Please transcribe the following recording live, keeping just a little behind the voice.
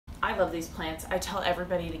I love these plants. I tell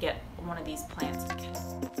everybody to get one of these plants.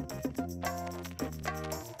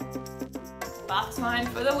 Box wine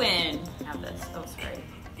for the win. Have this. Oh, sorry.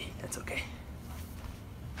 That's okay.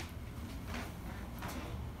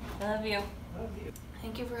 Love you. Love you.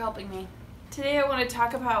 Thank you for helping me. Today I want to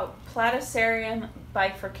talk about Platycerium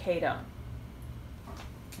bifurcatum.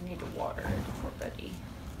 I need to water it, poor buddy.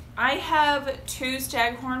 I have two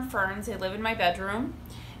Staghorn Ferns. They live in my bedroom,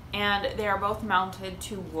 and they are both mounted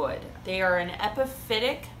to wood. They are an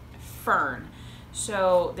epiphytic fern,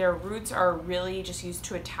 so their roots are really just used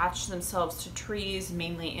to attach themselves to trees,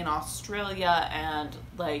 mainly in Australia and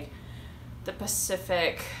like the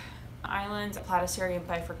Pacific Islands. Platycerium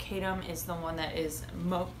bifurcatum is the one that is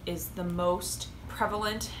the most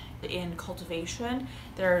prevalent in cultivation.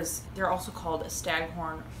 They're also called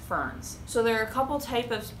Staghorn Ferns. So there are a couple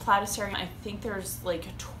types of Platycerium. I think there's like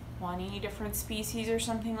 20 different species or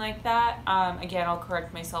something like that. Again, I'll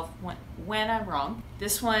correct myself when I'm wrong.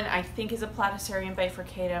 This one I think is a Platycerium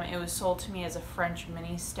bifurcatum. It was sold to me as a French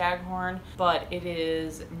mini staghorn, but it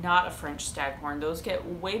is not a French staghorn. Those get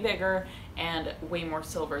way bigger and way more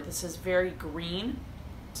silver. This is very green.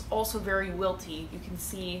 It's also very wilty. You can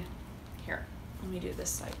see here. Let me do this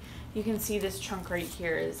side. You can see this chunk right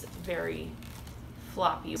here is very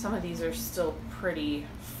floppy. Some of these are still pretty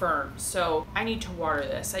firm, so I need to water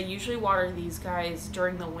this. I usually water these guys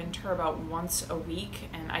during the winter about once a week,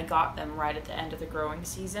 and I got them right at the end of the growing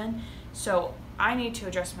season. So I need to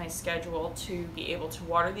adjust my schedule to be able to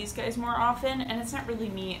water these guys more often, and it's not really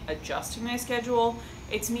me adjusting my schedule,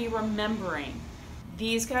 it's me remembering.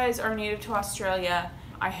 These guys are native to Australia.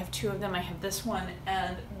 I have two of them. I have this one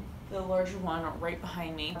and the larger one right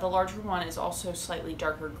behind me. The larger one is also slightly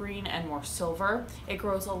darker green and more silver. It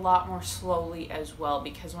grows a lot more slowly as well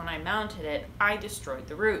because when I mounted it, I destroyed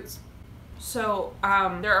the roots. So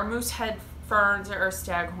there are moosehead ferns, there are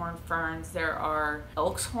staghorn ferns, there are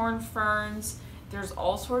elkshorn ferns. There's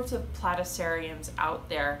all sorts of platyceriums out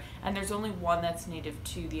there, and there's only one that's native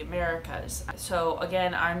to the Americas. So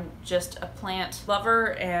again, I'm just a plant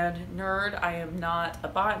lover and nerd. I am not a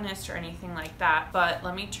botanist or anything like that, but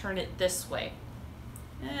let me turn it this way.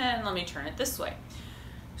 And let me turn it this way.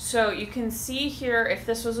 So you can see here, if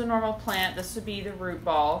this was a normal plant, this would be the root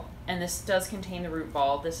ball, and this does contain the root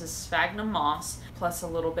ball. This is sphagnum moss plus a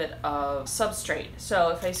little bit of substrate. So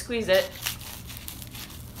if I squeeze it,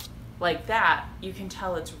 like that, you can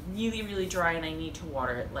tell it's really, really dry and I need to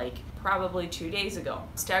water it like probably 2 days ago.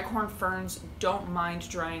 Staghorn ferns don't mind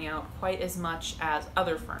drying out quite as much as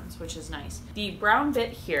other ferns, which is nice. The brown bit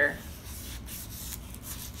here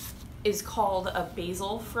is called a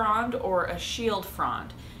basal frond or a shield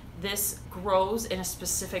frond. This grows in a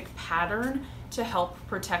specific pattern to help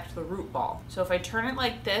protect the root ball. So if I turn it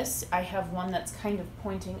like this, I have one that's kind of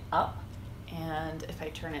pointing up. And if I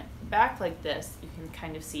turn it back like this, you can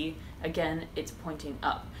kind of see, again, it's pointing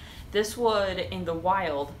up. This would, in the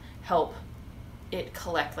wild, help it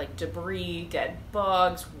collect like debris, dead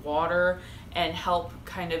bugs, water, and help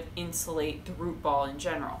kind of insulate the root ball in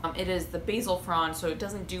general. It is the basal frond, so it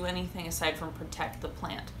doesn't do anything aside from protect the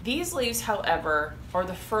plant. These leaves, however, are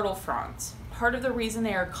the fertile fronds. Part of the reason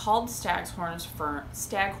they are called staghorn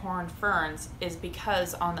ferns is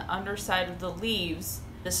because on the underside of the leaves,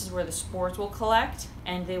 this is where the spores will collect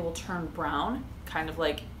and they will turn brown, kind of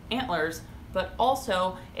like antlers, but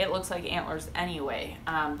also it looks like antlers anyway.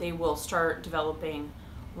 They will start developing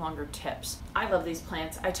longer tips. I love these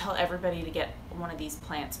plants. I tell everybody to get one of these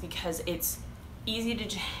plants because it's easy to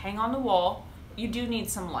just hang on the wall. You do need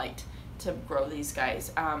some light to grow these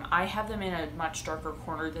guys. I have them in a much darker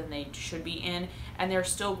corner than they should be in, and they're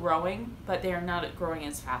still growing, but they are not growing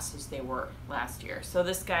as fast as they were last year. So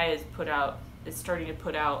this guy is starting to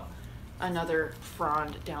put out another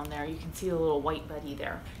frond down there. You can see the little white buddy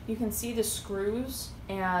there. You can see the screws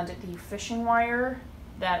and the fishing wire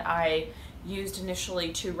that I used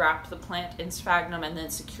initially to wrap the plant in sphagnum and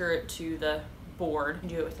then secure it to the board. You can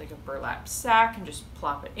do it with like a burlap sack and just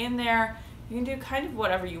plop it in there. You can do kind of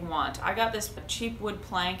whatever you want. I got this cheap wood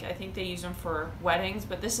plank. I think they use them for weddings,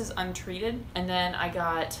 but this is untreated. And then I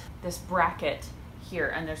got this bracket here,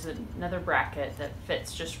 and there's another bracket that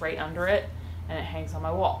fits just right under it, and it hangs on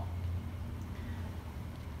my wall.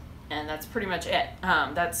 And that's pretty much it.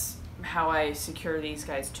 That's how I secure these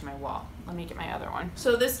guys to my wall. Let me get my other one.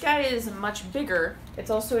 So this guy is much bigger. It's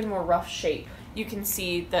also in more rough shape. You can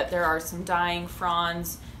see that there are some dying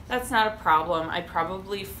fronds. That's not a problem. I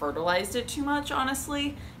probably fertilized it too much,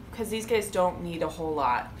 honestly, because these guys don't need a whole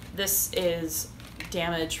lot. This is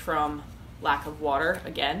damage from lack of water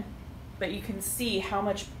again, but you can see how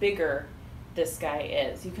much bigger this guy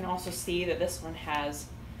is. You can also see that this one has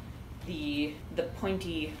the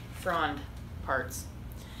pointy frond parts.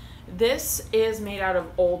 This is made out of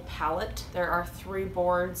old pallet. There are 3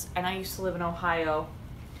 boards, and I used to live in Ohio,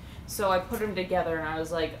 so I put them together and I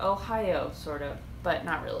was like, Ohio, sort of, but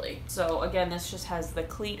not really. So again, this just has the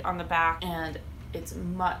cleat on the back, and it's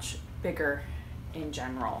much bigger in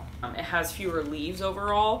general. It has fewer leaves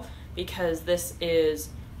overall because this is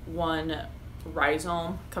one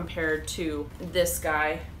rhizome compared to this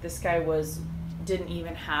guy. This guy didn't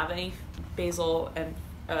even have any basil and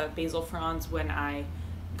basil fronds when I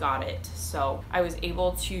got it. So I was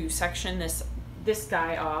able to section this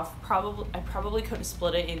guy off. I probably could have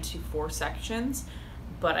split it into 4 sections,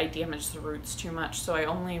 but I damaged the roots too much, so I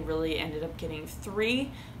only really ended up getting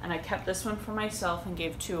 3, and I kept this one for myself and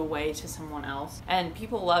gave 2 away to someone else. And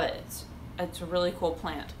people love it. It's a really cool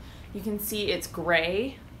plant. You can see it's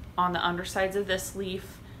gray on the undersides of this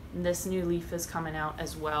leaf, and this new leaf is coming out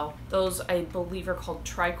as well. Those, I believe, are called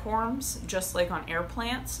trichomes, just like on air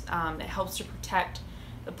plants. It helps to protect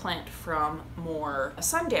the plant from more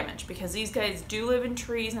sun damage, because these guys do live in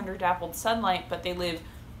trees under dappled sunlight, but they live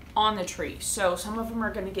on the tree. So some of them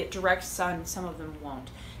are going to get direct sun, some of them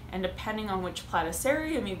won't. And depending on which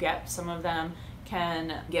Platycerium you get, some of them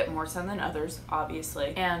can get more sun than others,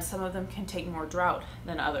 obviously, and some of them can take more drought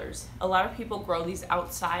than others. A lot of people grow these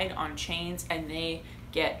outside on chains and they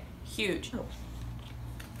get huge. Oh,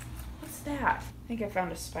 what's that? I think I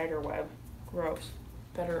found a spider web. Gross.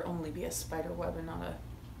 Better only be a spider web and not a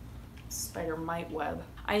spider mite web.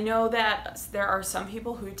 I know that there are some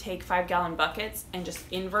people who take 5-gallon buckets and just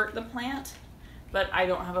invert the plant, but I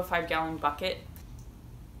don't have a 5-gallon bucket.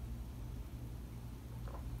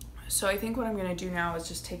 So I think what I'm gonna do now is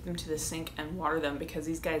just take them to the sink and water them, because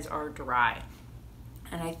these guys are dry.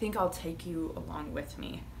 And I think I'll take you along with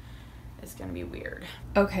me. It's gonna be weird.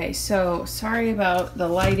 Okay, so sorry about the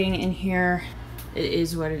lighting in here. It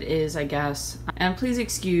is what it is, I guess. And please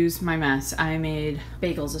excuse my mess. I made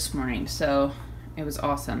bagels this morning, so it was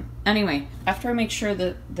awesome. Anyway, after I make sure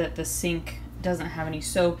that the sink doesn't have any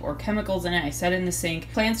soap or chemicals in it, I set it in the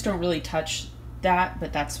sink. Plants don't really touch that,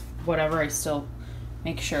 but that's whatever. I still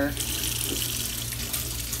make sure.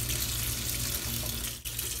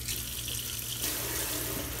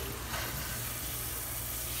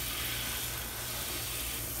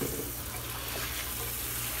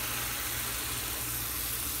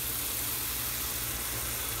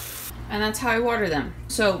 And that's how I water them.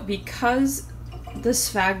 So because the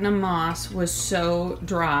sphagnum moss was so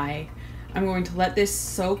dry, I'm going to let this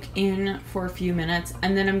soak in for a few minutes,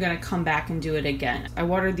 and then I'm going to come back and do it again. I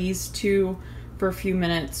water these 2 for a few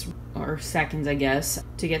minutes, or seconds I guess,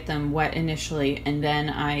 to get them wet initially, and then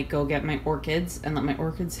I go get my orchids and let my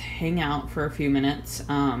orchids hang out for a few minutes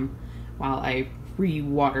while I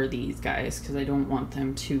re-water these guys, because I don't want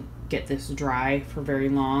them to get this dry for very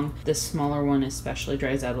long. This smaller one especially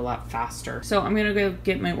dries out a lot faster. So I'm gonna go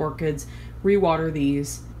get my orchids, re-water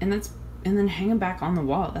these, and then hang them back on the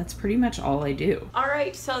wall. That's pretty much all I do. All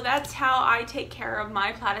right, so that's how I take care of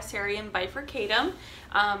my Platycerium bifurcatum.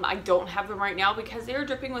 I don't have them right now because they are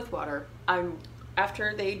dripping with water.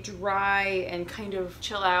 After they dry and kind of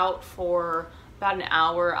chill out for about an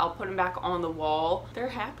hour, I'll put them back on the wall. They're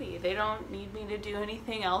happy. They don't need me to do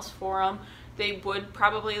anything else for them. They would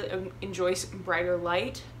probably enjoy some brighter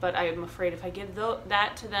light, but I am afraid if I give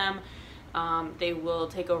that to them, they will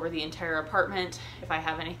take over the entire apartment if I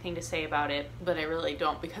have anything to say about it. But I really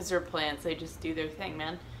don't, because they're plants. They just do their thing,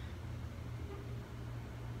 man.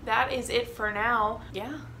 That is it for now.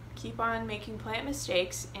 Yeah, keep on making plant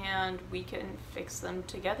mistakes and we can fix them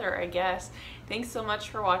together, I guess. Thanks so much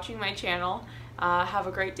for watching my channel. Have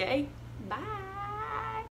a great day. Bye.